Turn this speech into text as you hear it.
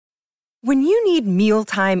When you need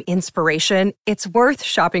mealtime inspiration, it's worth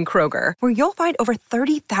shopping Kroger, where you'll find over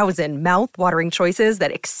 30,000 mouth-watering choices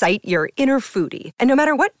that excite your inner foodie. And no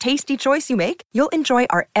matter what tasty choice you make, you'll enjoy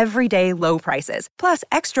our everyday low prices, plus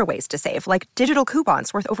extra ways to save, like digital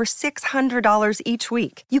coupons worth over $600 each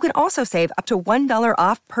week. You can also save up to $1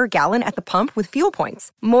 off per gallon at the pump with fuel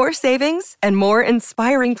points. More savings and more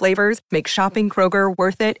inspiring flavors make shopping Kroger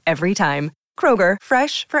worth it every time. Kroger,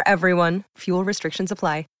 fresh for everyone. Fuel restrictions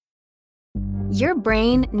apply. Your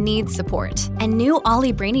brain needs support, and new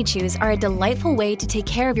Ollie Brainy Chews are a delightful way to take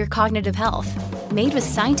care of your cognitive health. Made with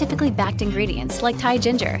scientifically backed ingredients like Thai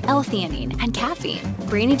ginger, L-theanine, and caffeine,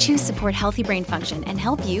 Brainy Chews support healthy brain function and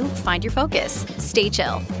help you find your focus, stay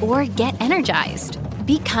chill, or get energized.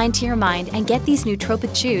 Be kind to your mind and get these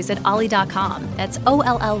nootropic chews at ollie.com. That's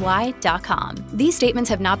OLLY.com. These statements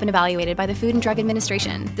have not been evaluated by the Food and Drug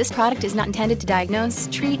Administration. This product is not intended to diagnose,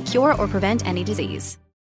 treat, cure, or prevent any disease.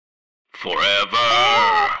 Forever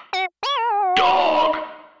Dog.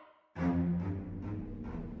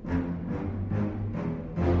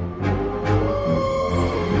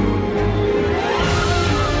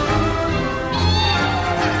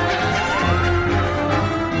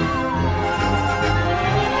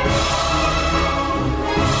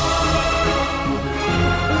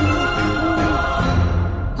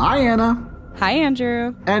 Hi, Anna. Hi,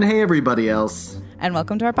 Andrew. And hey, everybody else. And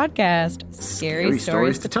welcome to our podcast, Scary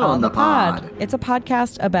Stories to Tell on the Pod. It's a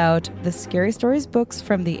podcast about the Scary Stories books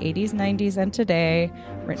from the 80s, 90s, and today,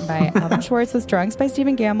 written by Alvin Schwartz with drawings by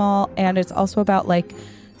Stephen Gamble. And it's also about, like,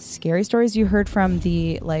 scary stories you heard from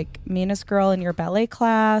the, like, meanest girl in your ballet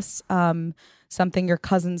class, something your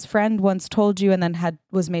cousin's friend once told you and then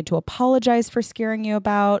was made to apologize for scaring you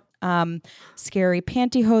about, scary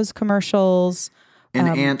pantyhose commercials. An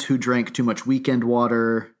aunt who drank too much weekend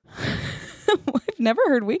water. I've never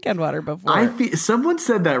heard weekend water before. Someone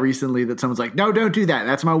said that recently, that someone's like, no, don't do that.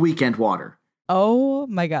 That's my weekend water. Oh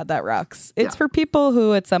my God, that rocks. It's for people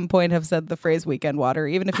who at some point have said the phrase weekend water,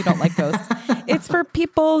 even if you don't like ghosts. It's for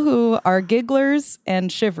people who are gigglers and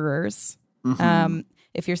shiverers. Mm-hmm.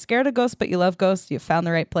 If you're scared of ghosts, but you love ghosts, you've found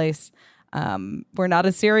the right place. We're not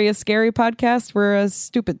a serious, scary podcast. We're a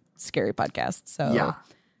stupid, scary podcast. So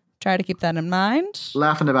try to keep that in mind.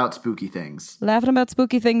 Laughing about spooky things. Laughing about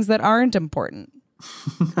spooky things that aren't important.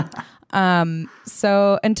 And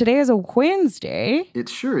today is a Wednesday. It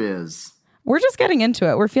sure is. We're just getting into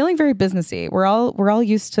it. We're feeling very businessy. We're all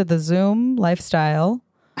used to the Zoom lifestyle.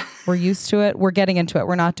 We're used to it. We're getting into it.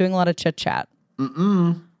 We're not doing a lot of chit chat.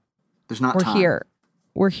 There's not time.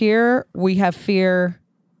 We're here. We have fear.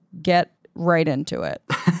 Get right into it.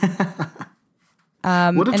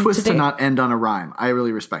 What a twist to not end on a rhyme. I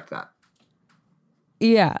really respect that.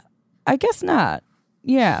 Yeah, I guess not.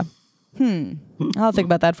 Yeah. I'll think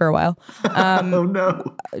about that for a while. Oh,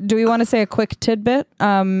 no. Do we want to say a quick tidbit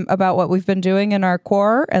about what we've been doing in our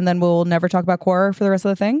core, and then we'll never talk about core for the rest of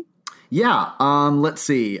the thing? Yeah. Let's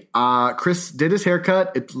see. Chris did his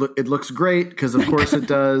haircut. It looks great because, of course, it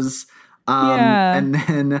does. And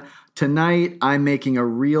then tonight I'm making a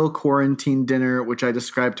real quarantine dinner, which I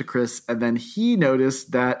described to Chris. And then he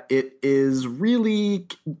noticed that it is really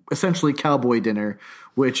essentially cowboy dinner,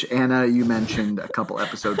 which, Anna, you mentioned a couple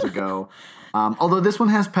episodes ago. Although this one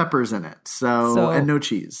has peppers in it, and no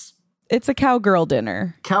cheese. It's a cowgirl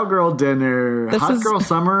dinner. Cowgirl dinner. Hot girl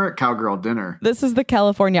summer, cowgirl dinner. This is the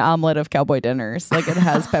California omelet of cowboy dinners. Like, it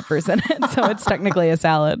has peppers in it, so it's technically a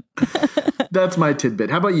salad. That's my tidbit.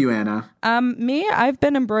 How about you, Anna? Me, I've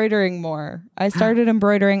been embroidering more. I started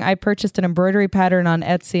embroidering. I purchased an embroidery pattern on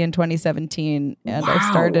Etsy in 2017, and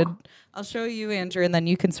I'll show you, Andrew, and then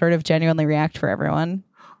you can sort of genuinely react for everyone.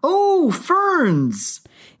 Oh, ferns.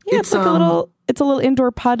 Yeah, it's like it's a little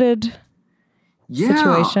indoor potted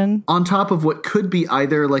situation. On top of what could be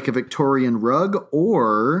either like a Victorian rug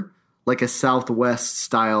or like a Southwest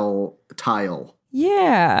style tile.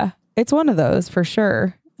 Yeah, it's one of those for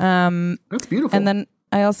sure. That's beautiful. And then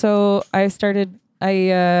I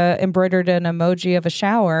embroidered an emoji of a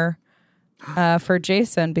shower for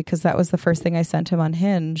Jason because that was the first thing I sent him on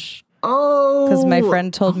Hinge. Oh, because my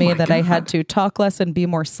friend told me that I had to talk less and be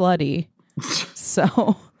more slutty.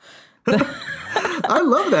 So I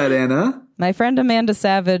love that, Anna. My friend Amanda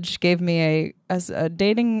Savage gave me a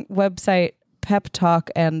dating website pep talk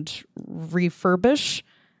and refurbish.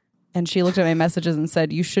 And she looked at my messages and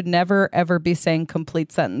said, you should never, ever be saying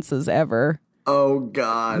complete sentences ever. Oh,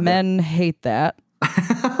 God. Men hate that.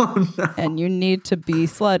 Oh, no. And you need to be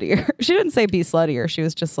sluttier. She didn't say be sluttier. She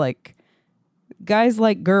was just like, guys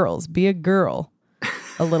like girls. Be a girl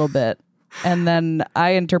a little bit. And then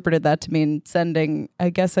I interpreted that to mean sending, I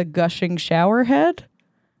guess, a gushing shower head.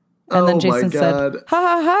 And then Jason said, ha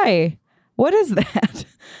ha, hi. what is that?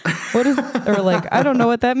 What is, or like, I don't know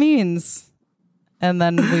what that means. And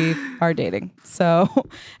then we are dating. So,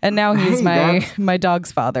 and now he's my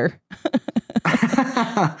dog's father.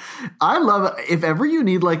 I love it. If ever you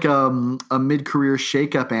need like a mid-career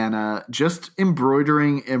shakeup, Anna, just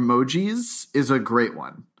embroidering emojis is a great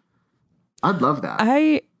one. I'd love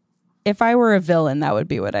that. If I were a villain, that would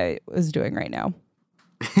be what I was doing right now.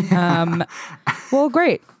 Well,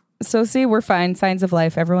 great. So see, we're fine. Signs of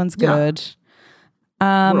life. Everyone's good. We're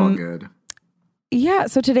all good. Yeah.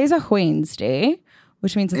 So today's a Wednesday,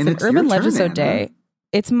 which means it's an Urban Legisode Day.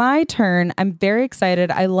 It's my turn. I'm very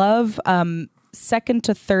excited. I love second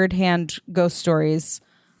to third hand ghost stories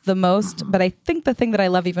the most. But I think the thing that I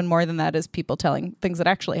love even more than that is people telling things that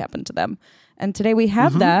actually happened to them. And today we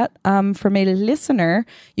have that from a listener.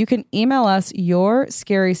 You can email us your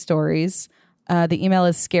scary stories. The email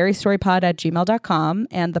is scarystorypod@gmail.com.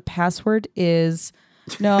 And the password is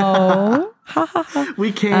no. Ha ha ha.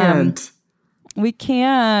 We can't. We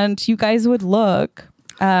can't. You guys would look.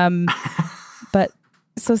 But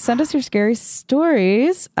so send us your scary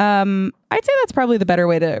stories. I'd say that's probably the better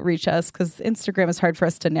way to reach us because Instagram is hard for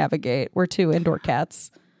us to navigate. We're two indoor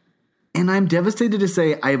cats. And I'm devastated to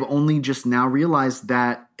say I've only just now realized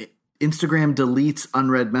that Instagram deletes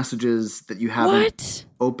unread messages that you haven't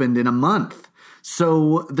opened in a month.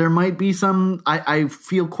 So there might be some, I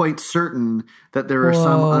feel quite certain that there are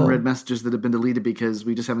some unread messages that have been deleted because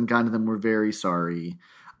we just haven't gotten to them. We're very sorry.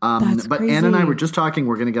 But crazy. Anna and I were just talking.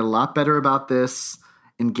 We're going to get a lot better about this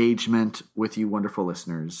engagement with you wonderful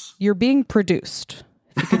listeners. You're being produced.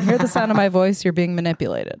 If you can hear the sound of my voice, you're being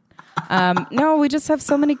manipulated. No, we just have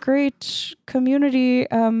so many great community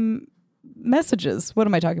messages. What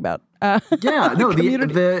am I talking about? The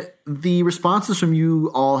responses from you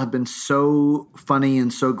all have been so funny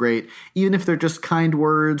and so great. Even if they're just kind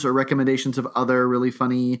words or recommendations of other really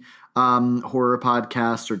funny horror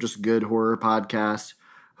podcasts or just good horror podcasts.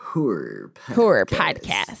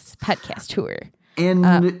 Podcast horror.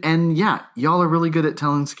 And yeah, y'all are really good at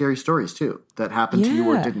telling scary stories too that happened to you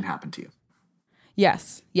or didn't happen to you.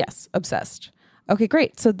 Yes, obsessed. Okay,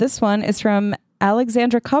 great. So this one is from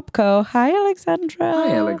Alexandra Kopko. Hi, Alexandra.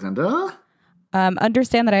 Hi, Alexandra.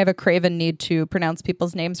 Understand that I have a craven need to pronounce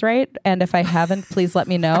people's names right. And if I haven't, please let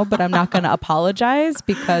me know. But I'm not going to apologize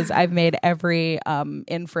because I've made every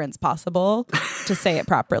inference possible to say it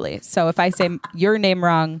properly. So if I say your name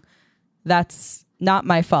wrong, that's not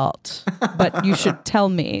my fault. But you should tell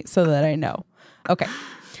me so that I know. Okay.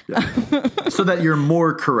 So that you're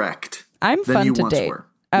more correct. I'm than fun you to once date. were.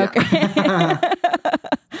 Okay. Yeah.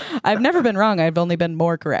 I've never been wrong. I've only been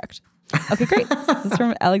more correct. Okay, great. This is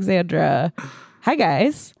from Alexandra. Hi,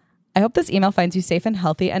 guys. I hope this email finds you safe and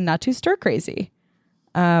healthy and not too stir crazy.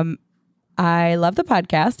 I love the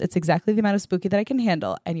podcast. It's exactly the amount of spooky that I can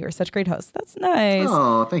handle. And you are such great hosts. That's nice.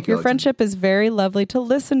 Oh, thank you. Your friendship is very lovely to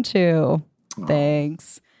listen to. Oh.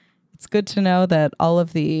 Thanks. It's good to know that all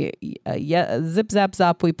of the zip zap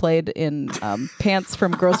zop we played in pants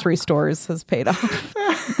from grocery stores has paid off.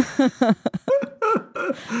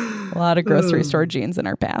 A lot of grocery store jeans in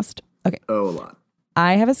our past. Okay. Oh, a lot.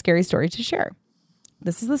 I have a scary story to share.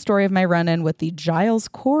 This is the story of my run-in with the Giles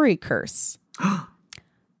Corey curse.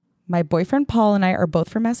 My boyfriend Paul and I are both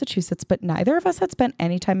from Massachusetts, but neither of us had spent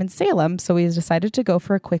any time in Salem, so we decided to go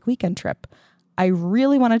for a quick weekend trip. I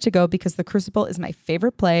really wanted to go because The Crucible is my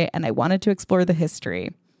favorite play, and I wanted to explore the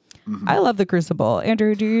history. Mm-hmm. I love The Crucible.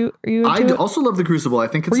 Andrew, are you I also love The Crucible. I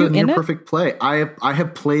think it's a near perfect play. I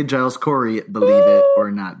have played Giles Corey, believe it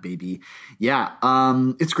or not, baby. Yeah,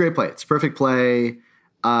 it's a great play. It's a perfect play.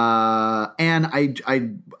 And I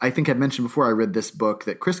think I mentioned before I read this book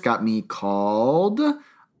that Chris got me called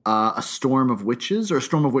A Storm of Witches or A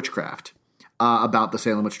Storm of Witchcraft. About the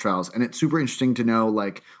Salem witch trials. And it's super interesting to know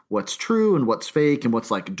like what's true and what's fake and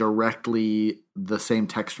what's like directly the same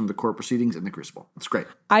text from the court proceedings in The Crucible. It's great.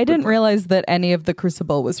 I didn't realize that any of The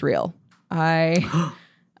Crucible was real. I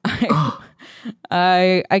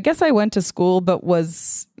guess I went to school, but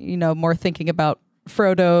was, more thinking about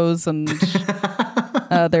Frodo's and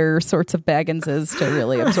other sorts of Bagginses to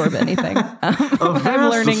really absorb anything. A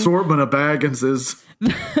vast assortment of Bagginses.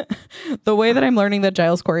 The way that I'm learning that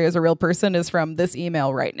Giles Corey is a real person is from this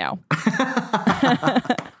email right now.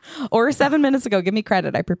 Or 7 minutes ago. Give me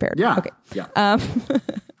credit. I prepared. Yeah. Okay. Yeah.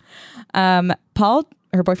 Paul,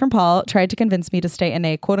 her boyfriend Paul, tried to convince me to stay in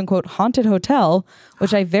a quote unquote haunted hotel,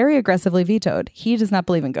 which I very aggressively vetoed. He does not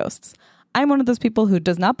believe in ghosts. I'm one of those people who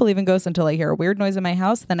does not believe in ghosts until I hear a weird noise in my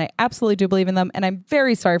house. Then I absolutely do believe in them. And I'm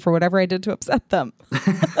very sorry for whatever I did to upset them.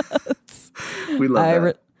 We love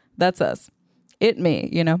that. That's us. Me.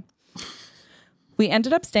 We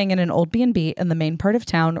ended up staying in an old B&B in the main part of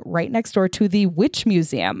town, right next door to the Witch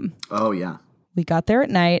Museum. Oh, yeah. We got there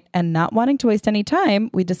at night, and not wanting to waste any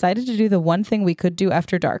time, we decided to do the one thing we could do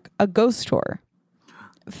after dark, a ghost tour.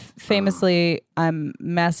 Famously, I'm a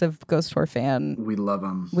massive ghost tour fan. We love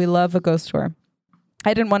them. We love a ghost tour.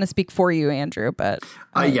 I didn't want to speak for you, Andrew, but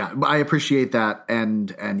yeah, I appreciate that,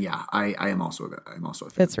 and yeah, I am also a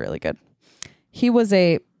fan. It's really good. He was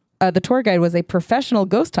the tour guide was a professional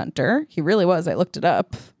ghost hunter. He really was. I looked it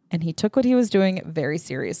up, and he took what he was doing very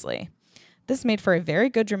seriously. This made for a very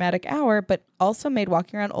good dramatic hour, but also made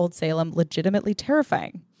walking around Old Salem legitimately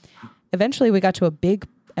terrifying. Eventually, we got to a big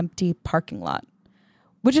empty parking lot,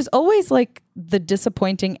 which is always like the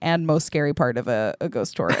disappointing and most scary part of a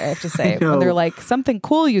ghost tour, I have to say. When they're like, something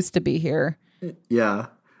cool used to be here. Yeah.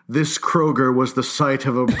 This Kroger was the site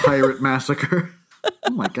of a pirate massacre.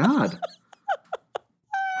 Oh, my God.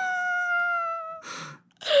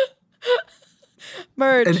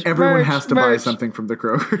 Merch. And everyone has to buy something from the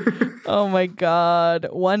Kroger. Oh, my God.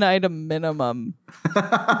 One item minimum.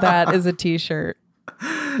 That is a t-shirt.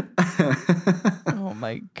 Oh,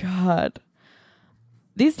 my God.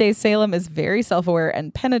 These days, Salem is very self-aware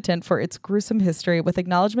and penitent for its gruesome history, with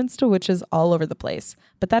acknowledgments to witches all over the place.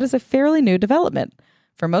 But that is a fairly new development.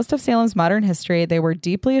 For most of Salem's modern history, they were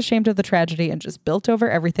deeply ashamed of the tragedy and just built over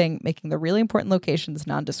everything, making the really important locations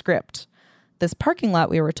nondescript. This parking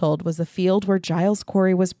lot, we were told, was the field where Giles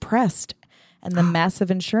Quarry was pressed, and the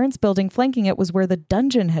massive insurance building flanking it was where the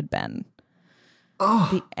dungeon had been.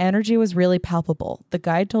 The energy was really palpable. The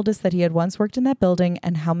guide told us that he had once worked in that building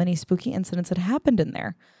and how many spooky incidents had happened in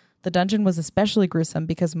there. The dungeon was especially gruesome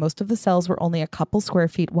because most of the cells were only a couple square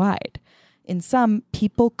feet wide. In some,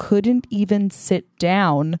 people couldn't even sit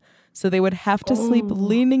down, so they would have to sleep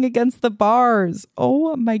leaning against the bars.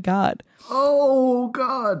 Oh, my God. Oh,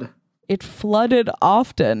 God. It flooded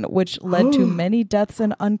often, which led to many deaths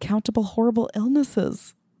and uncountable horrible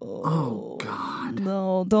illnesses. Oh, God.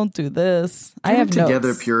 No, don't do this. Get I have it together,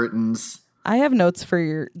 notes. Puritans. I have notes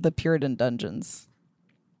for the Puritan dungeons.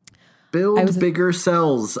 Build bigger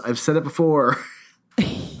cells. I've said it before.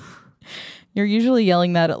 You're usually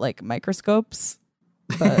yelling that at like microscopes,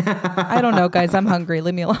 but I don't know, guys. I'm hungry.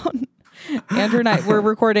 Leave me alone. Andrew and I, we're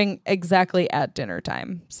recording exactly at dinner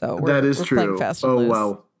time, so that is we're true. Playing fast and loose.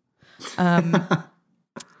 Wow.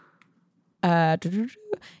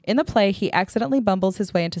 In the play, he accidentally bumbles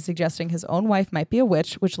his way into suggesting his own wife might be a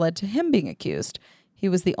witch, which led to him being accused. He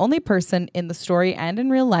was the only person in the story and in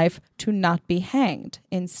real life to not be hanged.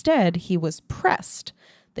 Instead, he was pressed.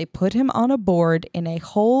 They put him on a board in a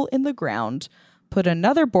hole in the ground, put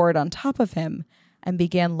another board on top of him, and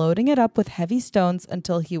began loading it up with heavy stones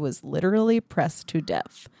until he was literally pressed to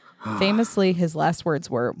death. Famously, his last words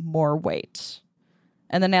were, "More weight."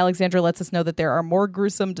 And then Alexandra lets us know that there are more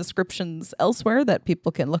gruesome descriptions elsewhere that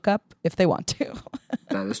people can look up if they want to.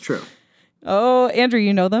 That is true. Oh, Andrew,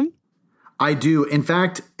 you know them? I do. In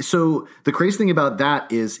fact, so the crazy thing about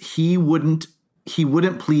that is he wouldn't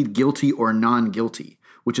plead guilty or non-guilty,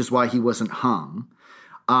 which is why he wasn't hung.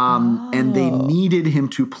 And they needed him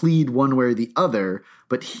to plead one way or the other,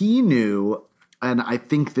 but he knew, and I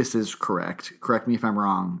think this is correct. Correct me if I'm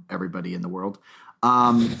wrong, everybody in the world.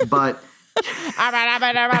 But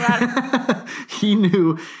he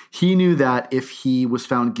knew that if he was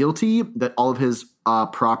found guilty, that all of his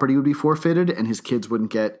property would be forfeited and his kids wouldn't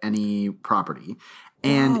get any property.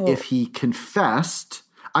 And if he confessed,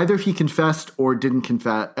 either if he confessed or didn't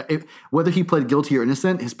confess, whether he pled guilty or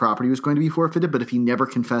innocent, his property was going to be forfeited. But if he never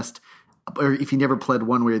confessed, or if he never pled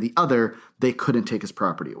one way or the other, they couldn't take his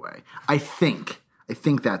property away. I think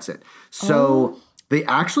that's it. So they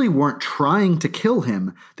actually weren't trying to kill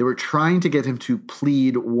him. They were trying to get him to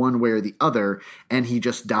plead one way or the other, and he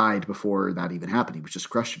just died before that even happened. He was just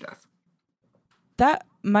crushed to death.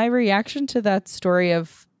 My reaction to that story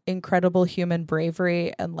of incredible human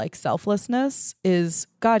bravery and like selflessness is,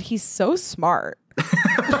 God, he's so smart.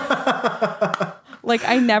 Like,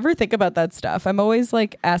 I never think about that stuff. I'm always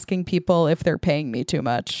like asking people if they're paying me too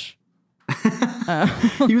much.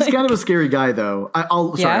 He was kind of a scary guy, though.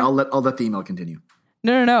 I'll let the email continue.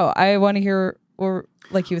 No. I want to hear, or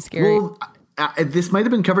like, he was scary. Well, this might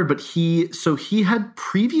have been covered, but he had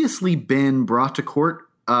previously been brought to court.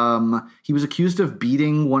 He was accused of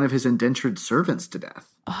beating one of his indentured servants to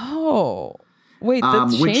death. Oh, wait,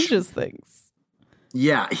 that changes things.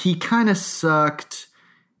 Yeah, he kind of sucked.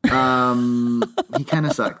 I mean,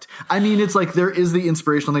 it's like there is the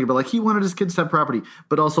inspirational thing about like he wanted his kids to have property,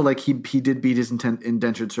 but also like he did beat his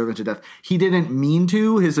indentured servant to death. He didn't mean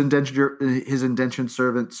to. His indentured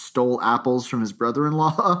servant stole apples from his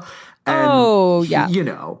brother-in-law. And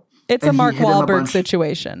It's a Mark Wahlberg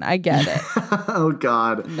situation. I get it. Oh,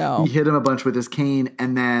 God. No. He hit him a bunch with his cane,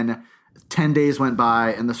 and then 10 days went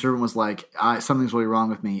by, and the servant was like, something's really wrong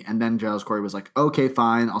with me. And then Giles Corey was like, okay,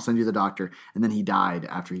 fine, I'll send you the doctor. And then he died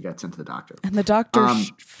after he got sent to the doctor. And the doctor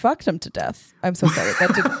fucked him to death. I'm so sorry.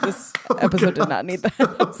 This episode did not need that.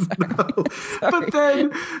 I'm sorry.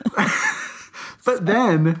 But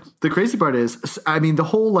then the crazy part is, I mean, the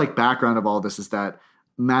whole like background of all this is that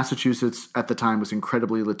Massachusetts at the time was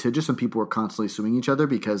incredibly litigious, and people were constantly suing each other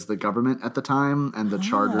because the government at the time and the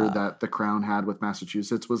charter that the crown had with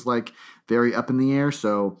Massachusetts was like very up in the air.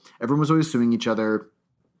 So everyone was always suing each other.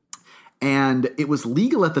 And it was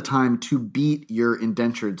legal at the time to beat your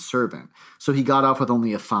indentured servant. So he got off with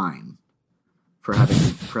only a fine for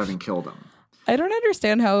having killed him. I don't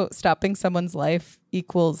understand how stopping someone's life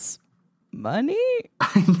equals money.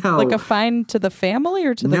 I know, like a fine to the family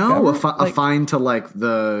or to the government? A fine to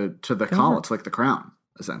the college, like the crown,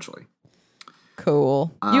 essentially.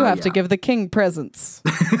 Cool. You have to give the king presents.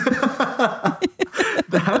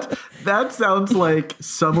 That sounds like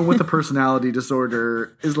someone with a personality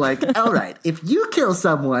disorder is like, all right, if you kill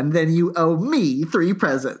someone, then you owe me 3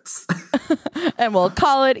 presents. And we'll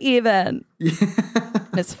call it even. Yeah.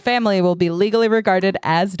 His family will be legally regarded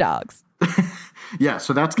as dogs. Yeah,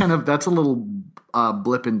 so that's a little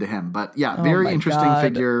blip into him. But yeah, very interesting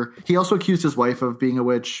figure. He also accused his wife of being a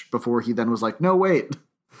witch before he then was like, no, wait.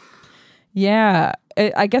 Yeah.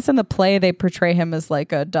 I guess in the play, they portray him as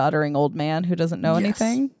like a doddering old man who doesn't know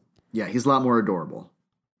anything. Yeah, he's a lot more adorable.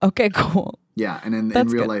 Okay, cool. Yeah, and in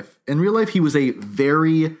real life, he was a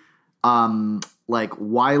very like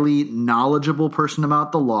wily, knowledgeable person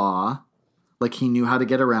about the law. Like he knew how to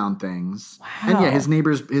get around things. Wow. And yeah, his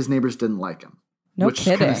neighbors didn't like him. No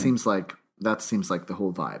kidding. Which kind of seems like the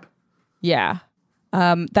whole vibe. Yeah.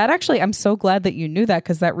 That actually, I'm so glad that you knew that,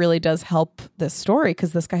 because that really does help this story,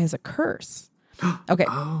 because this guy has a curse. Okay,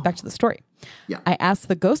 back to the story. Yeah. I asked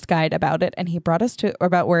the ghost guide about it, and he brought us to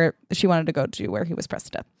about where she wanted to go to, where he was pressed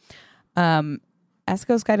to death. Asked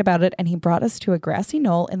the ghost guide about it, and he brought us to a grassy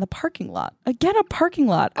knoll in the parking lot. Again, a parking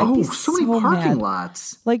lot. I'd be so many parking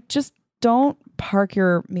lots. Like, just don't park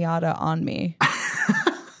your Miata on me.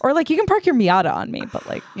 Or like, you can park your Miata on me, but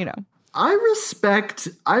like, you know. I respect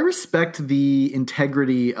the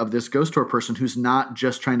integrity of this ghost tour person who's not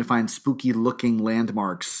just trying to find spooky looking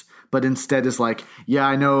landmarks, but instead is like, yeah,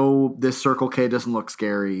 I know this Circle K doesn't look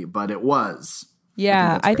scary, but it was.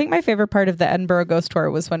 Yeah, I think my favorite part of the Edinburgh ghost tour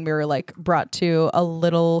was when we were like brought to a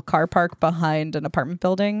little car park behind an apartment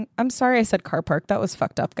building. I'm sorry I said car park. That was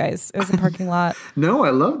fucked up, guys. It was a parking lot. No, I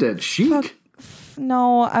loved it. Chic.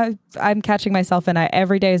 No, I'm catching myself, and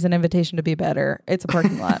every day is an invitation to be better. It's a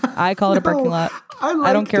parking lot. I call it a parking lot.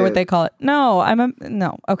 I don't care what they call it. No,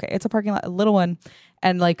 okay, it's a parking lot, a little one,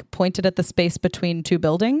 and like pointed at the space between 2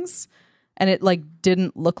 buildings, and it like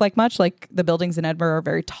didn't look like much. Like the buildings in Edinburgh are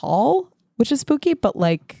very tall, which is spooky, but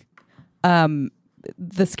like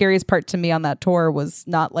the scariest part to me on that tour was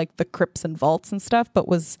not like the crypts and vaults and stuff, but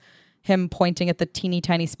was him pointing at the teeny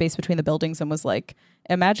tiny space between the buildings and was like,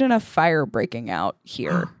 imagine a fire breaking out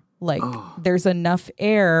here. Like there's enough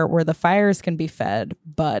air where the fires can be fed,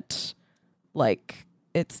 but like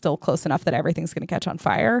it's still close enough that everything's going to catch on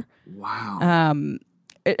fire. Wow.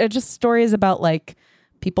 It just stories about like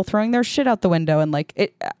people throwing their shit out the window. And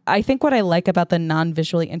like I think what I like about the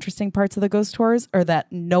non-visually interesting parts of the ghost tours are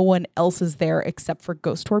that no one else is there except for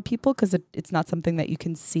ghost tour people, because it's not something that you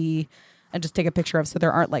can see and just take a picture of. So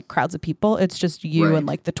there aren't like crowds of people. It's just you and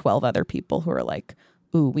like the 12 other people who are like,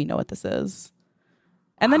 ooh, we know what this is.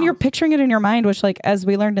 And then you're picturing it in your mind, which like, as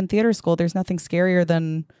we learned in theater school, there's nothing scarier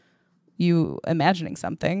than you imagining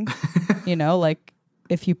something, you know, like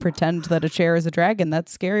if you pretend that a chair is a dragon,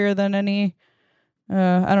 that's scarier than any,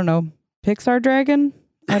 I don't know, Pixar dragon.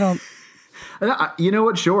 I don't. You know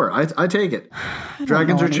what? Sure. I take it.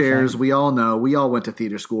 Dragons are chairs. We all know. We all went to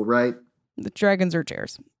theater school, right? The dragons are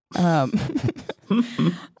chairs. Grassy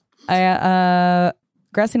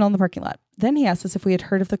knoll in the parking lot. Then he asked us if we had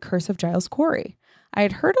heard of the curse of Giles Corey. I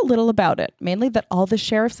had heard a little about it, mainly that all the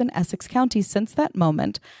sheriffs in Essex County since that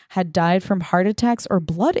moment had died from heart attacks or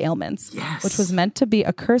blood ailments, which was meant to be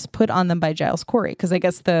a curse put on them by Giles Corey, because I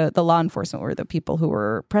guess the law enforcement were the people who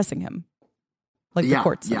were pressing him, like the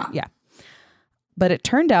courts. Yeah. But it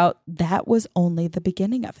turned out that was only the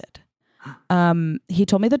beginning of it. He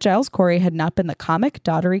told me that Giles Corey had not been the comic,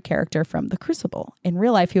 doddery character from The Crucible. In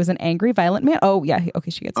real life, he was an angry, violent man. Oh, yeah.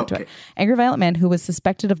 She gets into it. Angry, violent man who was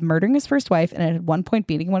suspected of murdering his first wife and at one point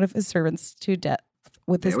beating one of his servants to death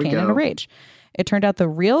with his There we cane in go. a rage. It turned out the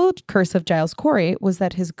real curse of Giles Corey was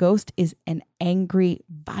that his ghost is an angry,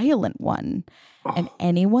 violent one, and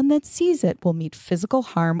anyone that sees it will meet physical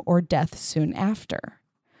harm or death soon after.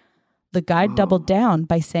 The guide doubled down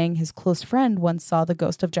by saying his close friend once saw the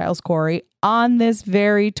ghost of Giles Corey on this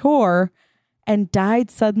very tour and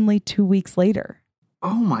died suddenly 2 weeks later.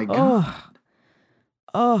 Oh my God.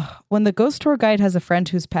 When the ghost tour guide has a friend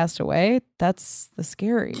who's passed away, that's the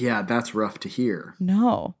scary. Yeah, that's rough to hear.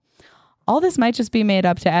 No. All this might just be made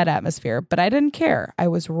up to add atmosphere, but I didn't care. I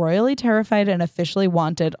was royally terrified and officially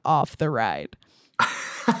wanted off the ride.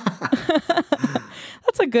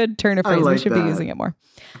 That's a good turn of phrase. like We should that. be using it more.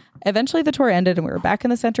 Eventually, the tour ended and we were back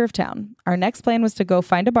in the center of town. Our next plan was to go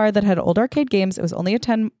find a bar that had old arcade games. It was only a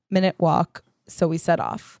 10-minute walk, so we set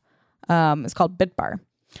off. It's called Bit Bar.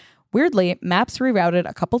 Weirdly, maps rerouted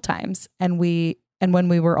a couple times, and when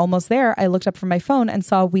we were almost there, I looked up from my phone and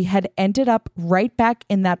saw we had ended up right back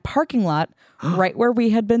in that parking lot, right where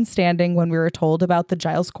we had been standing when we were told about the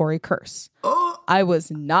Giles Corey curse. I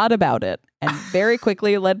was not about it, and very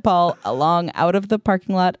quickly led Paul along out of the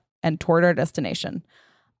parking lot and toward our destination.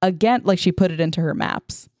 Again, like she put it into her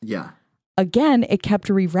maps. Yeah. Again, it kept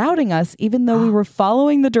rerouting us even though we were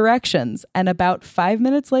following the directions. And about 5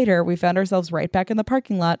 minutes later, we found ourselves right back in the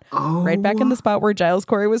parking lot, right back in the spot where Giles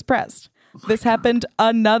Corey was pressed. This happened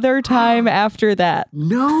another time after that.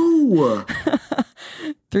 No.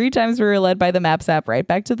 3 times we were led by the Maps app right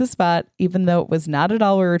back to the spot, even though it was not at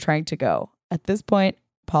all where we were trying to go. At this point,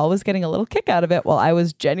 Paul was getting a little kick out of it while I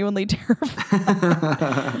was genuinely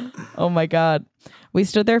terrified. Oh my God. We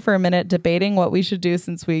stood there for a minute debating what we should do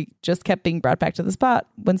since we just kept being brought back to the spot,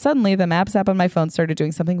 when suddenly the Maps app on my phone started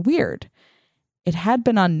doing something weird. It had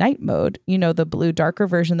been on night mode, you know, the blue darker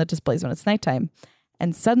version that displays when it's nighttime.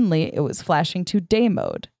 And suddenly it was flashing to day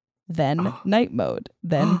mode, then night mode,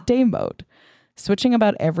 then day mode, switching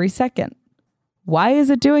about every second. Why is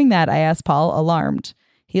it doing that? I asked Paul, alarmed.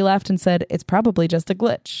 He laughed and said, it's probably just a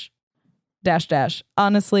glitch. ...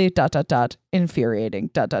 Honestly, ... infuriating, ...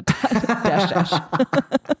 The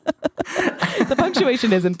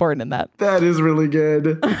punctuation is important in that. That is really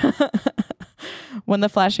good. When the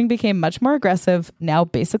flashing became much more aggressive, now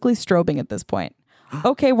basically strobing at this point.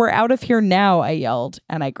 Okay, we're out of here now, I yelled,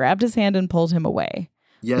 and I grabbed his hand and pulled him away.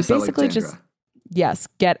 Yes, we basically Alexandra. Yes,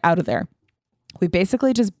 get out of there. We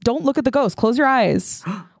basically just don't look at the ghost. Close your eyes.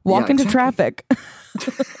 Walk into traffic.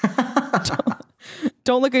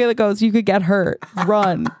 Don't look at the ghost. You could get hurt.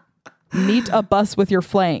 Run. Meet a bus with your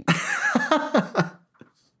flank.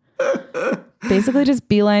 Basically just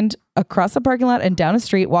beelined across a parking lot and down a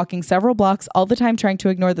street, walking several blocks, all the time trying to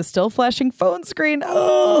ignore the still flashing phone screen.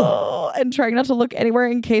 And trying not to look anywhere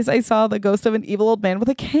in case I saw the ghost of an evil old man with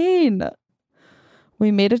a cane. We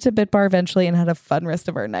made it to Bit Bar eventually and had a fun rest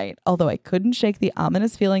of our night, although I couldn't shake the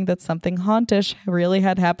ominous feeling that something hauntish really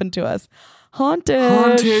had happened to us.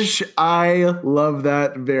 Hauntish. I love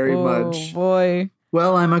that very much. Oh, boy.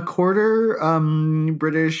 Well, I'm a quarter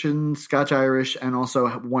British and Scotch-Irish and also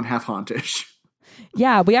 1/2 hauntish.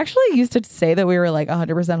 Yeah, we actually used to say that we were like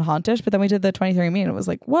 100% hauntish, but then we did the 23andMe and it was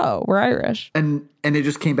like, whoa, we're Irish. And it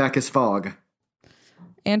just came back as fog.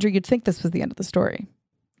 Andrew, you'd think this was the end of the story.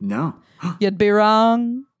 No. You'd be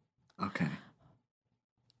wrong. Okay.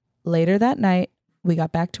 Later that night, we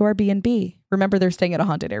got back to our B&B. Remember, they're staying at a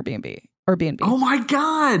haunted Airbnb or B&B. Oh my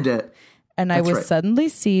God. And I was right. suddenly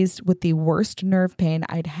seized with the worst nerve pain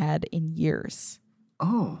I'd had in years.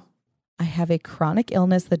 Oh. I have a chronic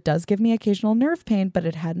illness that does give me occasional nerve pain, but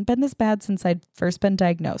it hadn't been this bad since I'd first been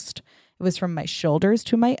diagnosed. It was from my shoulders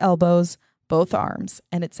to my elbows, both arms.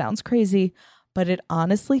 And it sounds crazy, but it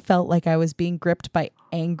honestly felt like I was being gripped by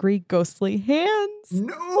angry, ghostly hands.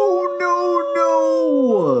 No.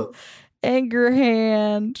 Anger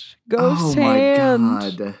hand, ghost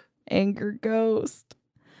hand, God. Anger ghost.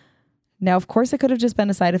 Now, of course, it could have just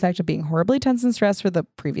been a side effect of being horribly tense and stressed for the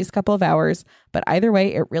previous couple of hours, but either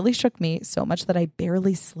way, it really shook me so much that I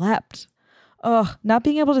barely slept. Ugh, not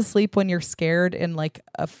being able to sleep when you're scared in like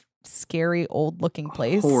a scary old-looking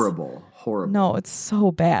place. Horrible. No, it's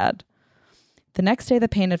so bad. The next day, the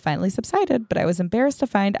pain had finally subsided, but I was embarrassed to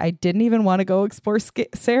find I didn't even want to go explore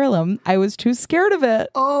Salem. I was too scared of it.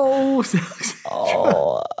 Oh, that's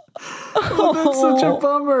such a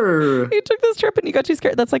bummer. You took this trip and you got too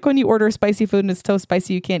scared. That's like when you order spicy food and it's so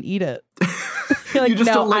spicy you can't eat it. Like, you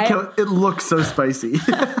just don't like how it looks so spicy.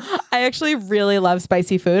 I actually really love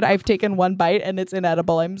spicy food. I've taken one bite and it's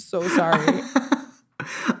inedible. I'm so sorry.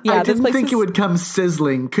 I didn't think it would come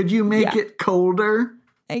sizzling. Could you make it colder?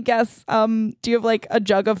 I guess. Do you have like a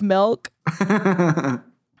jug of milk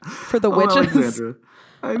for the witches? Alexandra,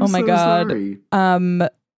 I'm so sorry.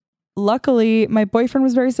 luckily, my boyfriend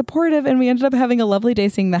was very supportive, and we ended up having a lovely day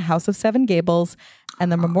seeing the House of Seven Gables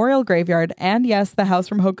and the Memorial Graveyard, and yes, the house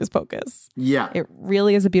from Hocus Pocus. Yeah. It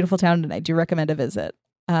really is a beautiful town, and I do recommend a visit.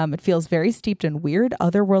 It feels very steeped in weird,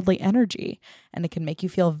 otherworldly energy, and it can make you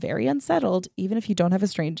feel very unsettled, even if you don't have a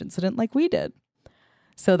strange incident like we did.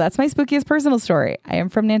 So that's my spookiest personal story. I am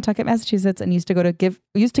from Nantucket, Massachusetts, and used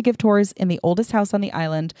to give tours in the oldest house on the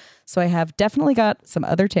island. So I have definitely got some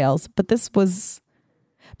other tales, but this was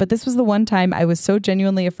the one time I was so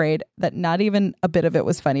genuinely afraid that not even a bit of it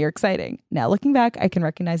was funny or exciting. Now looking back, I can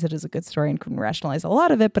recognize it as a good story and can rationalize a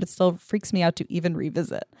lot of it, but it still freaks me out to even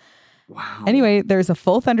revisit. Wow. Anyway, there's a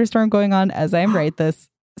full thunderstorm going on as I write this.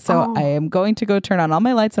 So I am going to go turn on all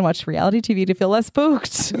my lights and watch reality TV to feel less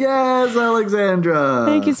spooked. Yes, Alexandra.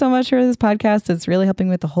 Thank you so much for this podcast. It's really helping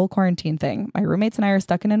with the whole quarantine thing. My roommates and I are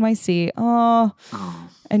stuck in NYC. Oh.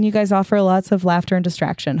 And you guys offer lots of laughter and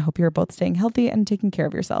distraction. Hope you're both staying healthy and taking care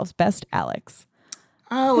of yourselves. Best, Alex.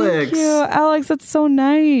 Alex. Thank you, Alex. That's so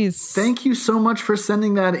nice. Thank you so much for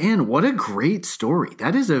sending that in. What a great story.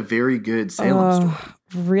 That is a very good Salem story.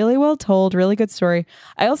 Really well told. Really good story.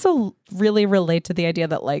 I also really relate to the idea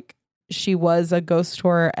that like she was a ghost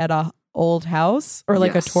tour at a old house or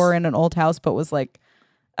like a tour in an old house, but was like,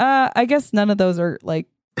 I guess none of those are like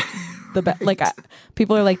the best. Like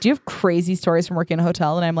people are like, do you have crazy stories from working in a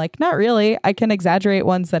hotel? And I'm like, not really. I can exaggerate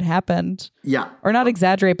ones that happened. Yeah. Or not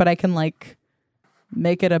exaggerate, but I can like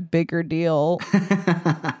make it a bigger deal.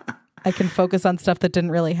 I can focus on stuff that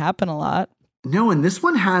didn't really happen a lot. No, and this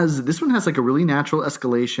one has like a really natural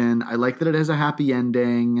escalation. I like that it has a happy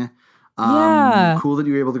ending. Cool that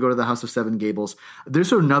you were able to go to the House of Seven Gables.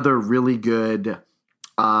 There's another really good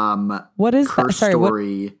what is curse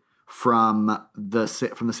story from the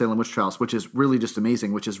Salem witch trials, which is really just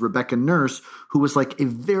amazing, which is Rebecca Nurse, who was like a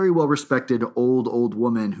very well-respected old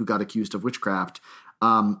woman who got accused of witchcraft.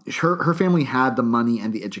 Her family had the money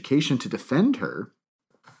and the education to defend her,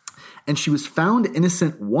 and she was found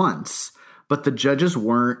innocent once. But the judges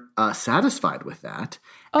weren't satisfied with that,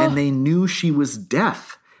 and they knew she was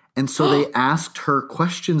deaf. And so they asked her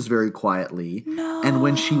questions very quietly. No. And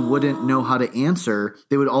when she wouldn't know how to answer,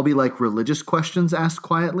 they would all be like religious questions asked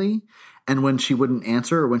quietly. And when she wouldn't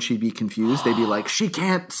answer or when she'd be confused, they'd be like, she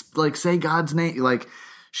can't like say God's name. Like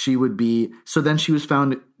she would be. So then she was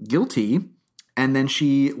found guilty, and then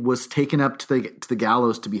she was taken up to the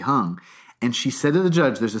gallows to be hung. And she said to the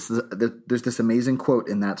judge, there's this amazing quote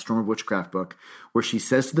in that Storm of Witchcraft book where she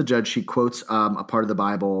says to the judge, she quotes a part of the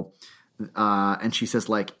Bible, and she says,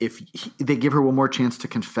 like, if they give her one more chance to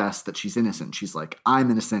confess that she's innocent, she's like, I'm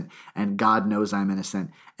innocent, and God knows I'm innocent.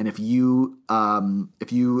 And if you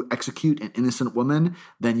execute an innocent woman,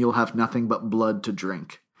 then you'll have nothing but blood to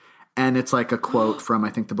drink. And it's like a quote from, I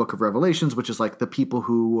think, the Book of Revelations, which is like the people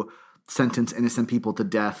who sentence innocent people to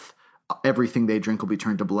death, everything they drink will be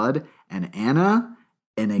turned to blood. And Anna,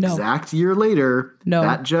 an exact year later,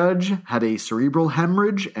 that judge had a cerebral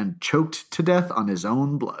hemorrhage and choked to death on his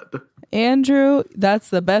own blood. Andrew, that's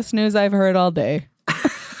the best news I've heard all day.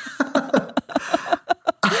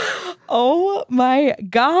 Oh my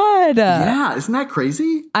God. Yeah, isn't that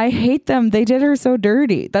crazy? I hate them. They did her so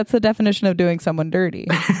dirty. That's the definition of doing someone dirty.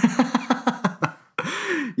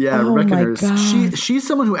 Yeah, Rebecca Nurse. She's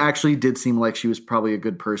someone who actually did seem like she was probably a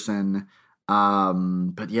good person.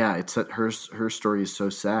 But yeah, it's that her story is so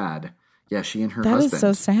sad. Yeah, she and her husband. That is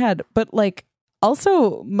so sad. But like,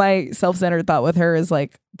 also my self-centered thought with her is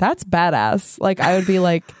like, that's badass. Like I would be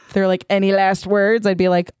like, if they're like any last words, I'd be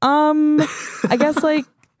like, I guess like,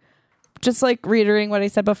 just like reiterating what I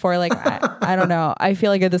said before, like, I don't know. I feel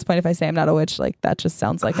like at this point, if I say I'm not a witch, like that just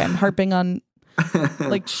sounds like I'm harping on,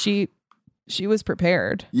 like she was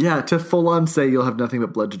prepared. Yeah, to full on say you'll have nothing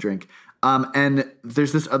but blood to drink. And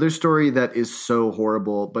there's this other story that is so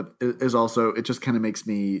horrible, but is also, it just kind of makes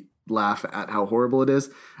me laugh at how horrible it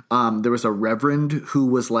is. There was a reverend who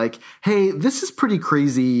was like, hey, this is pretty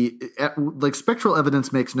crazy. Like spectral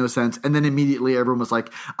evidence makes no sense. And then immediately everyone was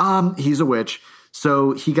like, he's a witch.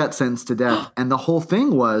 So he got sentenced to death. And the whole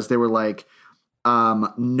thing was they were like,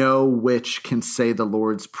 no witch can say the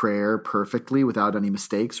Lord's Prayer perfectly without any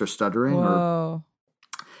mistakes or stuttering.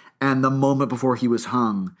 And the moment before he was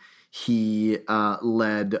hung, he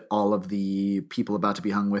led all of the people about to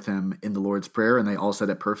be hung with him in the Lord's Prayer, and they all said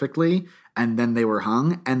it perfectly. And then they were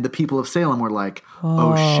hung, and the people of Salem were like,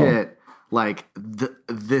 oh shit. Like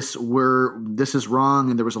this is wrong,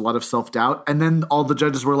 and there was a lot of self-doubt. And then all the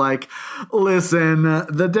judges were like, listen,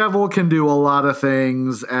 the devil can do a lot of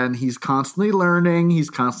things, and he's constantly learning, he's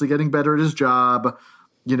constantly getting better at his job.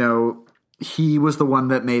 You know, he was the one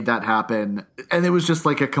that made that happen. And it was just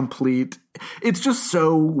like a complete, it's just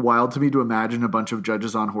so wild to me to imagine a bunch of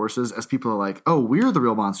judges on horses as people are like, oh, we're the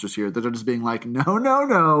real monsters here. The judges being like,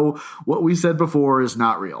 no. What we said before is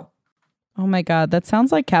not real. Oh my God. That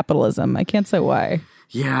sounds like capitalism. I can't say why.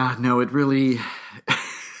 Yeah, no, it really,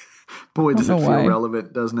 boy, does it feel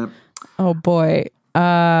relevant, doesn't it? Oh boy.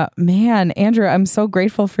 Man, Andrew, I'm so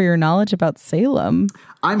grateful for your knowledge about Salem.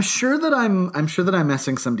 I'm sure that I'm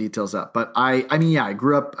messing some details up, but I mean, yeah, I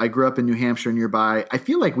grew up in New Hampshire nearby. I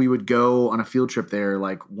feel like we would go on a field trip there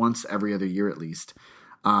like once every other year at least.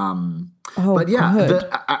 But yeah,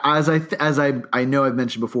 as I know I've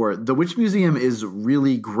mentioned before, the Witch Museum is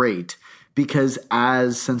really great because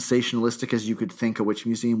as sensationalistic as you could think a witch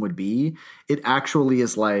museum would be, it actually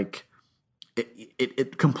is like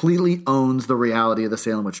it completely owns the reality of the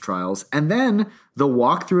Salem witch trials. And then the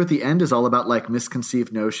walkthrough at the end is all about like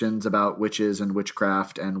misconceived notions about witches and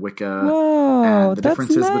witchcraft and Wicca. Whoa, and the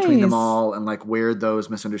differences between them all and like where those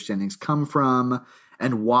misunderstandings come from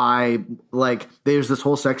and why. Like there's this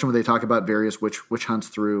whole section where they talk about various witch hunts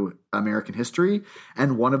through American history.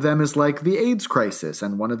 And one of them is like the AIDS crisis.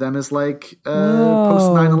 And one of them is like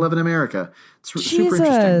post 9/11 America. It's super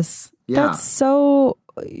interesting. Yeah. That's so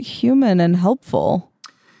human and helpful.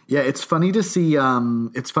 Yeah, it's funny to see.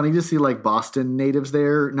 Like Boston natives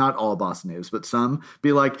there, not all Boston natives, but some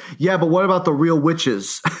be like, yeah, but what about the real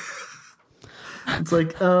witches? It's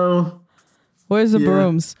like, oh, where's the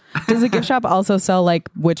brooms? Does the gift shop also sell like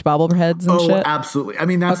witch bobbleheads and shit? Oh, absolutely. I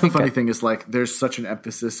mean, that's the funny thing is like, there's such an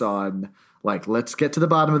emphasis on like, let's get to the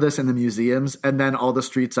bottom of this in the museums, and then all the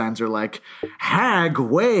street signs are like, hag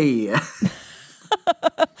way.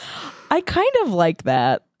 I kind of like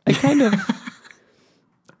that. I kind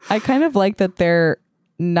of like that they're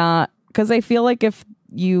not, because I feel like if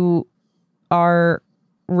you are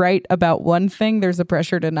right about one thing, there's a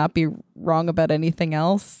pressure to not be wrong about anything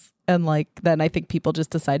else. And like, then I think people just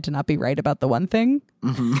decide to not be right about the one thing.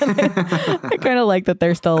 Mm-hmm. I kind of like that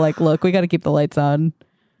they're still like, look, we got to keep the lights on.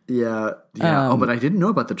 Yeah. But I didn't know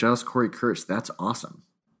about the Giles Corey curse. That's awesome.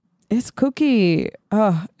 It's kooky.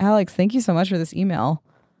 Oh, Alex, thank you so much for this email.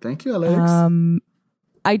 Thank you, Alex.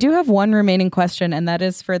 I do have one remaining question, and that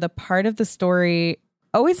is for the part of the story.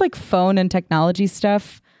 Always like phone and technology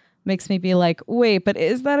stuff makes me be like, wait, but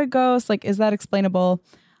is that a ghost? Like, is that explainable?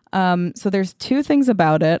 So there's two things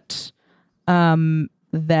about it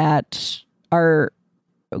that are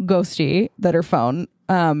ghosty, that are phone.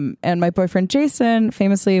 And my boyfriend Jason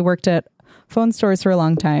famously worked at phone stores for a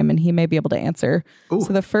long time, and he may be able to answer. Ooh.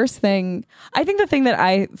 So the first thing, I think the thing that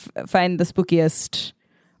I find the spookiest,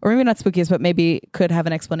 or maybe not spookiest, but maybe could have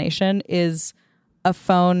an explanation, is a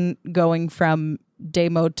phone going from day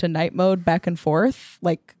mode to night mode back and forth,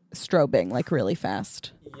 like strobing, like really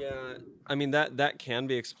fast. Yeah, I mean, that can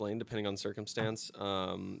be explained depending on circumstance.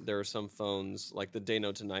 There are some phones, like the day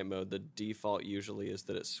mode to night mode, the default usually is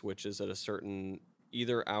that it switches at a certain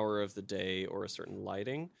either hour of the day or a certain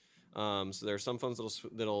lighting. So there are some phones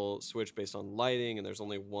that'll switch based on lighting, and there's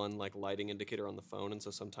only one like lighting indicator on the phone, and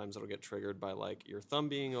so sometimes it'll get triggered by like your thumb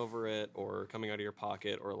being over it or coming out of your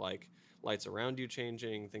pocket or like lights around you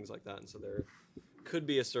changing, things like that. And so there could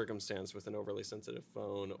be a circumstance with an overly sensitive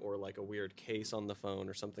phone or like a weird case on the phone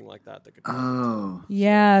or something like that that could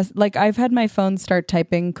yeah, like I've had my phone start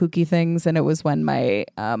typing kooky things, and it was when my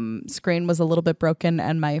screen was a little bit broken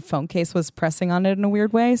and my phone case was pressing on it in a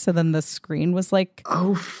weird way, so then the screen was like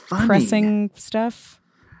pressing stuff.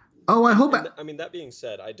 I hope I mean, that being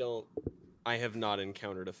said, I have not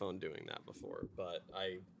encountered a phone doing that before, but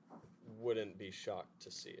I wouldn't be shocked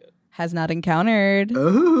to see it. Has not encountered.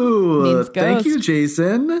 Oh, thank you,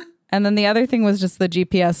 Jason. And then the other thing was just the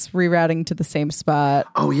GPS rerouting to the same spot.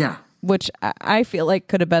 Oh, yeah. Which I feel like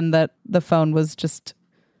could have been that the phone was just,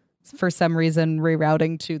 for some reason,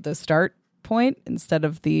 rerouting to the start point instead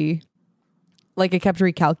of the, like it kept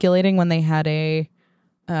recalculating when they had a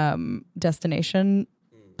destination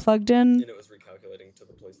plugged in. And it was recalculating to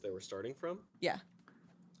the place they were starting from? Yeah.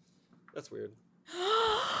 That's weird.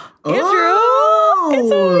 Andrew, it's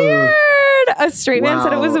weird. A straight man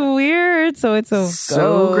said it was weird, so it's so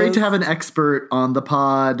ghost. Great to have an expert on the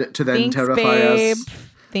pod to then terrify us.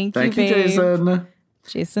 Thank you, Jason.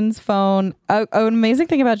 Jason's phone. An amazing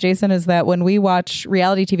thing about Jason is that when we watch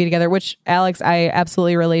reality TV together, which Alex, I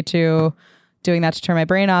absolutely relate to doing that to turn my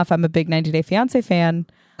brain off. I'm a big 90 Day Fiancé fan.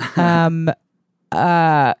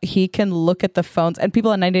 He can look at the phones, and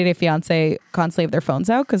people on 90 Day Fiancé constantly have their phones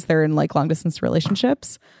out because they're in like long distance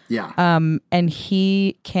relationships. Yeah. And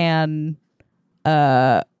he can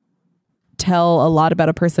tell a lot about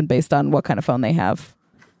a person based on what kind of phone they have.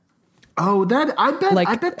 Oh, I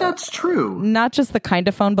bet that's true. Not just the kind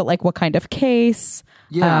of phone, but like what kind of case?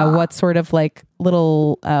 Yeah. What sort of like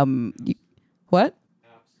little what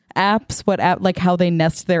apps? What app? Like how they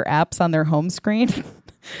nest their apps on their home screen.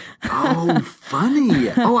 Oh,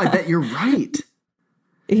 funny. Oh, I bet you're right.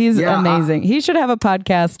 He's amazing. He should have a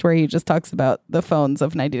podcast where he just talks about the phones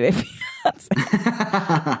of 90 Day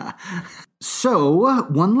Fiancé. So,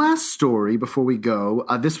 one last story before we go.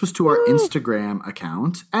 This was to our Instagram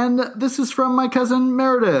account, and this is from my cousin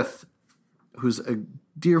Meredith, who's a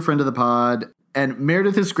dear friend of the pod. And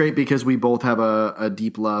Meredith is great because we both have a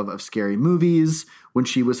deep love of scary movies. When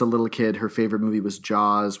she was a little kid, her favorite movie was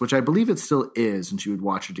Jaws, which I believe it still is, and she would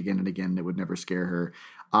watch it again and again, and it would never scare her.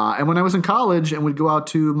 And when I was in college and would go out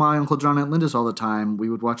to my Uncle John and Aunt Linda's all the time, we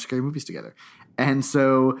would watch scary movies together. And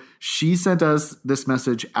so she sent us this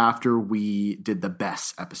message after we did the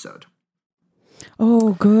Bess episode.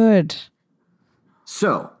 Oh, good.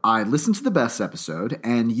 So I listened to the Bess episode,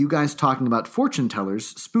 and you guys talking about fortune tellers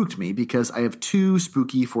spooked me because I have two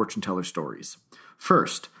spooky fortune teller stories.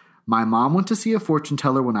 First, my mom went to see a fortune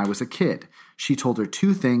teller when I was a kid. She told her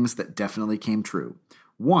two things that definitely came true.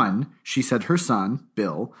 One, she said her son,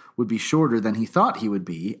 Bill, would be shorter than he thought he would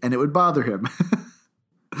be, and it would bother him.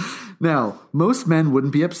 Now, most men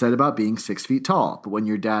wouldn't be upset about being 6 feet tall, but when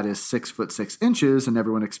your dad is 6'6" and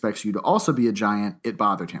everyone expects you to also be a giant, it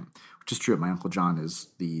bothered him. Which is true. My Uncle John is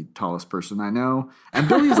the tallest person I know. And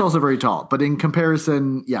Billy is also very tall. But in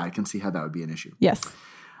comparison, yeah, I can see how that would be an issue. Yes.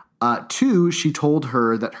 Two, she told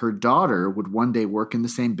her that her daughter would one day work in the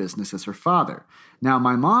same business as her father. Now,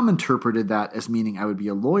 my mom interpreted that as meaning I would be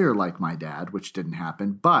a lawyer like my dad, which didn't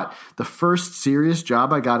happen. But the first serious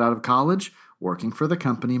job I got out of college, working for the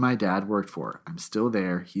company my dad worked for. I'm still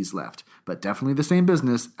there. He's left. But definitely the same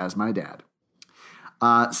business as my dad.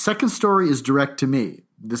 Second story is direct to me.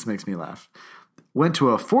 This makes me laugh. Went to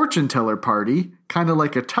a fortune teller party, kind of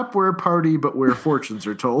like a Tupperware party, but where fortunes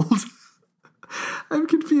are told. I'm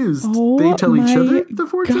confused. Oh, they tell each other the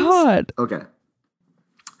fortunes? God. Okay.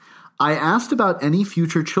 I asked about any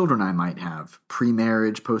future children I might have,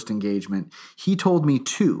 pre-marriage, post-engagement. He told me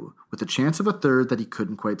 2, with a chance of a third that he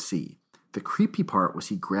couldn't quite see. The creepy part was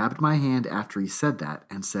he grabbed my hand after he said that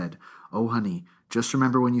and said, "Oh, honey, just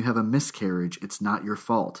remember when you have a miscarriage, it's not your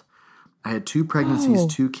fault." I had 2 pregnancies,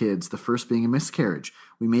 2 kids, the first being a miscarriage.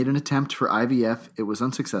 We made an attempt for IVF. It was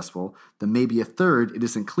unsuccessful. Then maybe a third. It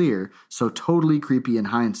isn't clear. So totally creepy in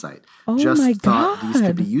hindsight. Oh Just my thought God. these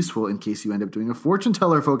could be useful in case you end up doing a fortune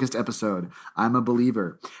teller focused episode. I'm a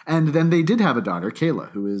believer. And then they did have a daughter,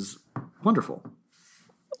 Kayla, who is wonderful.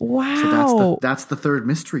 Wow. So that's the third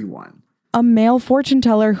mystery one. A male fortune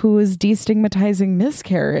teller who is destigmatizing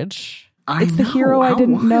miscarriage. It's the hero I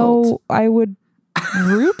didn't know I would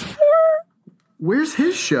root for. Where's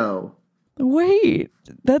his show? Wait,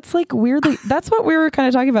 that's like weirdly. That's what we were kind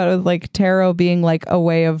of talking about with like tarot being like a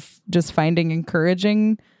way of just finding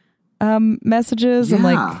encouraging messages and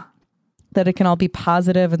like that it can all be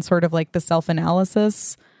positive and sort of like the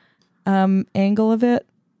self-analysis angle of it.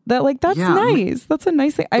 That like that's nice. That's a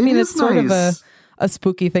nice thing. I mean, it's sort of a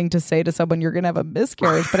spooky thing to say to someone you're gonna have a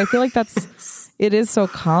miscarriage, but I feel like it is so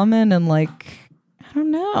common and like I don't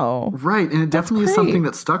know. Right, and it definitely is something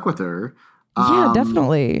that stuck with her. Yeah,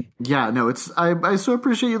 definitely. Yeah, no, it's I so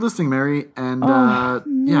appreciate you listening, Mary, and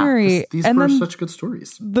Mary. yeah, these and were such good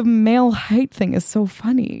stories. The male height thing is so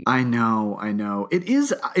funny. I know. It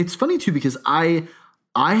is. It's funny too because I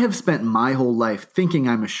have spent my whole life thinking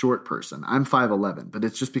I'm a short person. I'm 5'11", but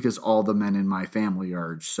it's just because all the men in my family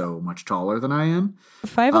are so much taller than I am.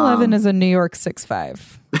 5'11" is a New York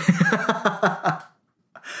 6'5".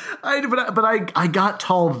 But I got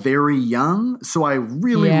tall very young, so I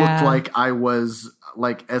really looked like I was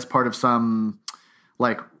like as part of some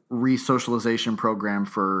like re-socialization program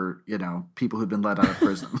for, you know, people who'd been let out of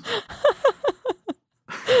prison.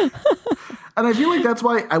 And I feel like that's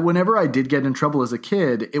why whenever I did get in trouble as a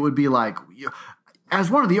kid, it would be like, as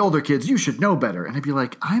one of the older kids, you should know better. And I'd be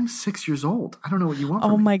like, I'm 6 years old. I don't know what you want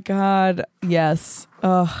from me. Oh my God. Yes.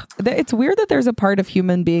 Ugh. It's weird that there's a part of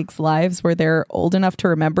human beings' lives where they're old enough to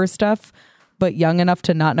remember stuff, but young enough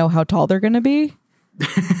to not know how tall they're going to be.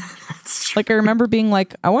 Like I remember being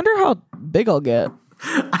like, I wonder how big I'll get.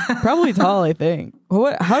 Probably tall, I think.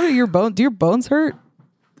 How do your bones hurt?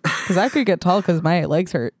 Because I could get tall because my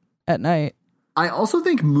legs hurt at night. I also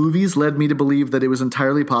think movies led me to believe that it was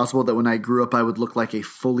entirely possible that when I grew up, I would look like a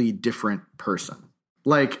fully different person.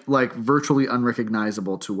 Like virtually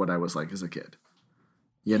unrecognizable to what I was like as a kid.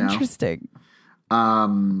 You know? Interesting.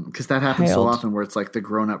 Because that happens so often where it's like the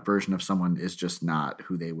grown-up version of someone is just not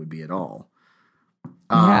who they would be at all.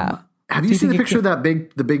 Yeah. Have you seen the picture of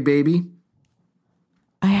the big baby?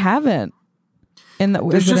 I haven't.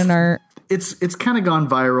 Is it in our? It's kind of gone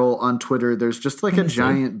viral on Twitter. There's just like a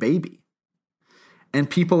giant baby, and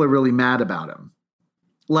people are really mad about him,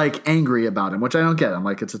 like angry about him, which I don't get. I'm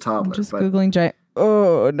like, it's a toddler. I'm just Googling giant.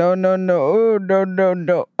 Oh no! Oh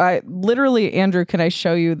no! I literally, Andrew, can I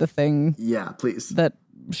show you the thing? Yeah, please. That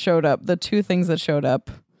showed up. The two things that showed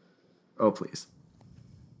up. Oh please.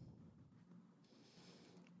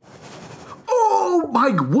 Oh my!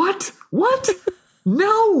 What?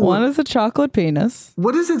 No. One is a chocolate penis.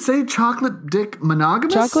 What does it say? Chocolate dick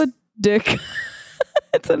monogamous? Chocolate dick.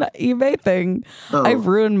 It's an eBay thing. Oh. I've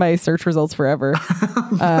ruined my search results forever.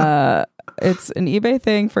 It's an eBay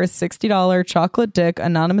thing for a $60 chocolate dick.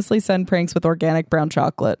 Anonymously send pranks with organic brown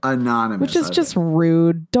chocolate. Anonymous. Which is just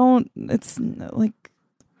rude. It's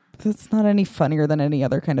not any funnier than any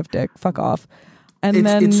other kind of dick. Fuck off. And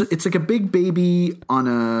it's like a big baby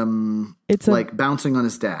on like bouncing on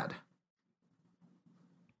his dad.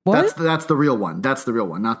 What? That's the real one. That's the real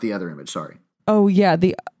one, not the other image. Sorry. Oh yeah.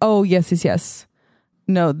 Yes.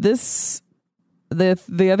 No, the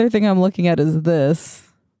other thing I'm looking at is this.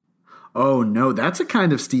 Oh no, that's a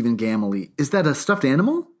kind of Stephen Gammell. Is that a stuffed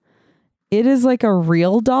animal? It is like a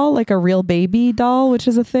real doll, like a real baby doll, which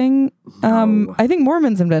is a thing. No. I think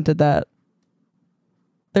Mormons invented that.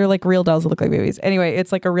 They're like real dolls that look like babies. Anyway,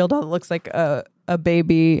 it's like a real doll that looks like a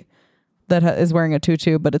baby that is wearing a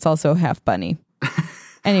tutu, but it's also half bunny.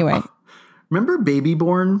 Anyway. Remember Baby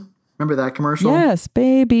Born? Remember that commercial? Yes,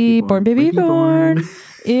 baby born.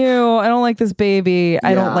 Ew, I don't like this baby. Yeah.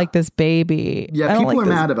 I don't like this baby. Yeah, people are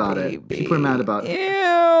mad about it. People are mad about it.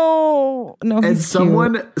 Ew. No, and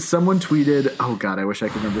someone tweeted, oh God, I wish I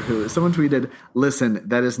could remember who. Someone tweeted, listen,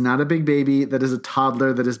 that is not a big baby. That is a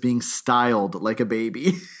toddler that is being styled like a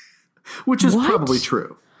baby. Which is probably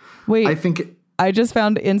true. Wait, I just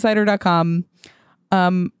found insider.com.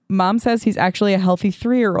 Mom says he's actually a healthy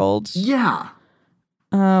 3-year-old. Yeah.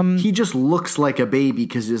 He just looks like a baby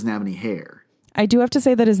because he doesn't have any hair. I do have to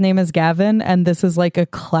say that his name is Gavin, and this is like a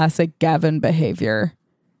classic Gavin behavior.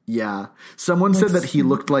 Yeah. Someone said that he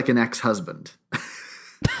looked like an ex-husband,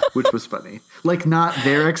 which was funny. Like not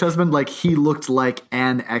their ex-husband, like he looked like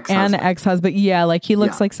an ex-husband. An ex-husband. Yeah, like he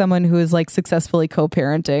looks like someone who is like successfully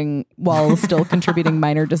co-parenting while still contributing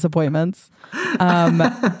minor disappointments.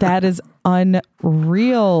 That is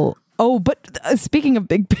unreal. Oh, but speaking of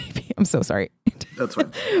big baby, I'm so sorry. That's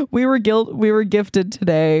fine. We were gifted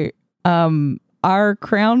today. Our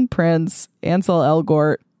crown prince, Ansel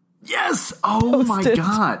Elgort. Yes. Oh my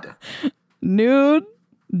God. Nude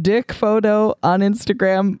dick photo on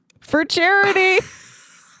Instagram for charity.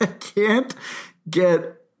 I can't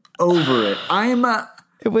get over it.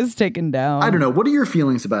 It was taken down. I don't know. What are your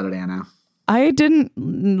feelings about it, Anna? I didn't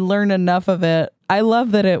learn enough of it. I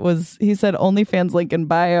love that he said OnlyFans link in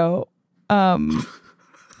bio. And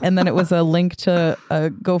then it was a link to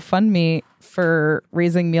a GoFundMe for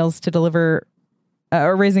raising money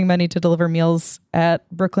to deliver meals at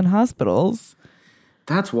Brooklyn hospitals.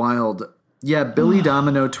 That's wild. Yeah, Billy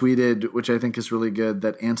Domino tweeted, which I think is really good,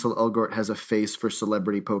 that Ansel Elgort has a face for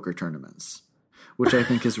celebrity poker tournaments, which I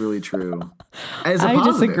think is really true. I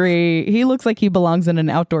disagree. He looks like he belongs in an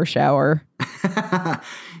outdoor shower.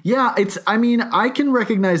 Yeah, I can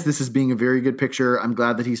recognize this as being a very good picture. I'm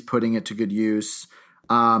glad that he's putting it to good use.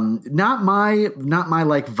 Not my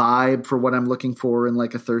like vibe for what I'm looking for in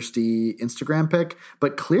like a thirsty Instagram pic,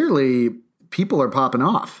 but clearly people are popping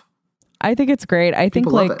off. I think it's great. I think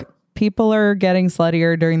like people are getting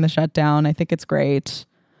sluttier during the shutdown. I think it's great.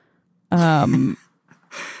 I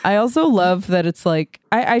also love that it's like,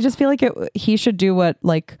 I just feel like he should do what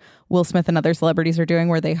like Will Smith and other celebrities are doing,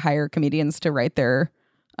 where they hire comedians to write their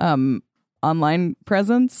online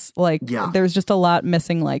presence. Like there's just a lot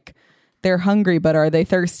missing. Like they're hungry, but are they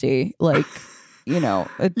thirsty? Like,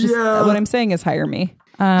 what I'm saying is hire me.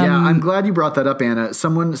 Yeah, I'm glad you brought that up, Anna.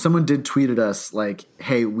 Someone did tweet at us like,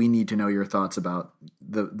 hey, we need to know your thoughts about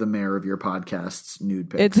the mayor of your podcast's nude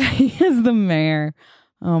pics. He is the mayor.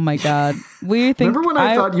 Oh my God. Remember when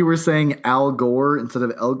I thought you were saying Al Gore instead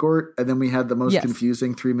of Elgort, and then we had the most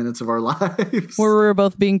confusing 3 minutes of our lives? Where we were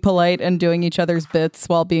both being polite and doing each other's bits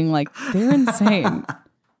while being like, they're insane.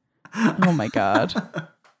 Oh my God.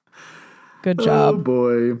 Good job. Oh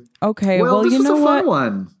boy. Okay. Well, you know what? Fun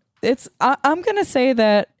one. I'm going to say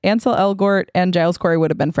that Ansel Elgort and Giles Corey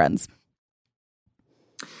would have been friends.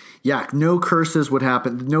 Yeah, no curses would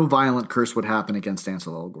happen. No violent curse would happen against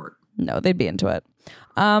Ansel Elgort. No, they'd be into it.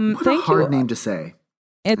 What a hard name to say.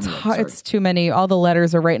 It's hard. It's too many. All the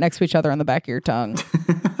letters are right next to each other on the back of your tongue,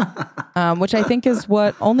 which I think is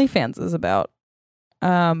what OnlyFans is about.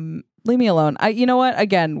 Leave me alone. You know what?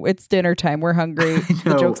 Again, it's dinner time. We're hungry.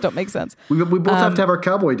 The jokes don't make sense. We both have to have our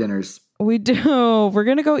cowboy dinners. We do. We're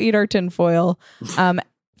going to go eat our tinfoil.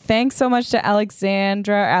 Thanks so much to Alex,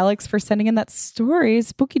 for sending in that story.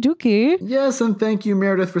 Spooky dooky. Yes, and thank you,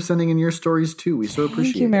 Meredith, for sending in your stories, too. We so appreciate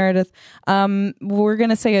it. Thank you, Meredith. We're going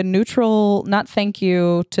to say a neutral, not thank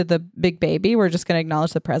you to the big baby. We're just going to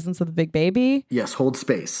acknowledge the presence of the big baby. Yes, hold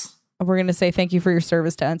space. We're going to say thank you for your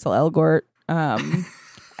service to Ansel Elgort.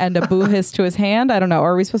 And a boo hiss to his hand. I don't know.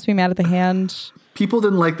 Are we supposed to be mad at the hand? People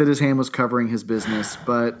didn't like that his hand was covering his business,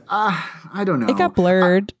 but I don't know. It got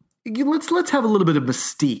blurred. Let's have a little bit of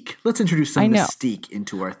mystique. Let's introduce some mystique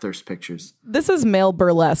into our thirst pictures. This is male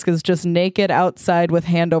burlesque, is just naked outside with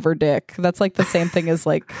hand over dick. That's like the same thing as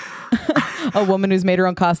like a woman who's made her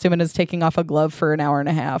own costume and is taking off a glove for an hour and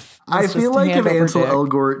a half. I feel like if Ansel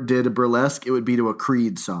Elgort did a burlesque, it would be to a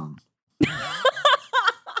Creed song.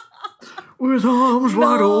 With arms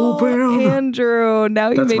wide open. Andrew, now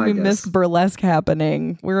you made me miss burlesque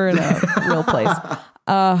happening. We're in a real place.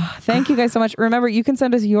 Thank you guys so much. Remember, you can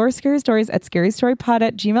send us your scary stories at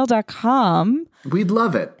scarystorypod@gmail.com. We'd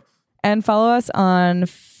love it. And follow us on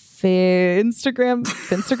Instagram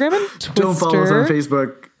and Twister. Don't follow us on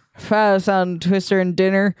Facebook. Follow us on Twister and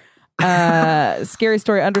Dinner.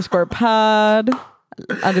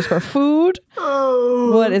 scarystory_pod_food.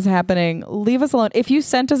 Oh. What is happening? Leave us alone. If you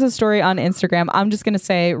sent us a story on Instagram, I'm just going to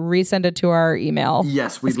say resend it to our email.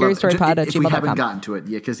 Yes, we'd love it. Scarystorypod@gmail.com. If we haven't gotten to it.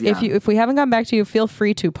 Yeah, because If we haven't gotten back to you, feel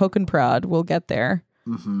free to poke and prod. We'll get there.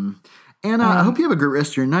 Mm-hmm. Anna, I hope you have a great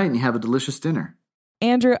rest of your night and you have a delicious dinner.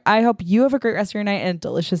 Andrew, I hope you have a great rest of your night and a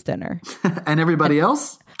delicious dinner. And everybody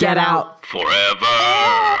else, get out.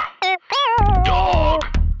 Forever Dog.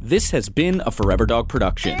 This has been a Forever Dog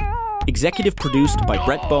production. Executive produced by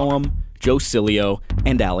Brett Boehm, Joe Cilio,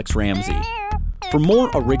 and Alex Ramsey. For more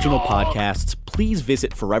original podcasts, please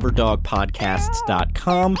visit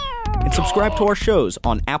foreverdogpodcasts.com and subscribe to our shows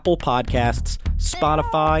on Apple Podcasts,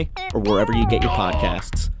 Spotify, or wherever you get your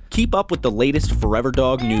podcasts. Keep up with the latest Forever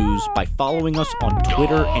Dog news by following us on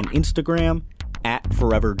Twitter and Instagram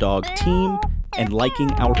 @ForeverDogTeam and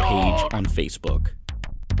liking our page on Facebook.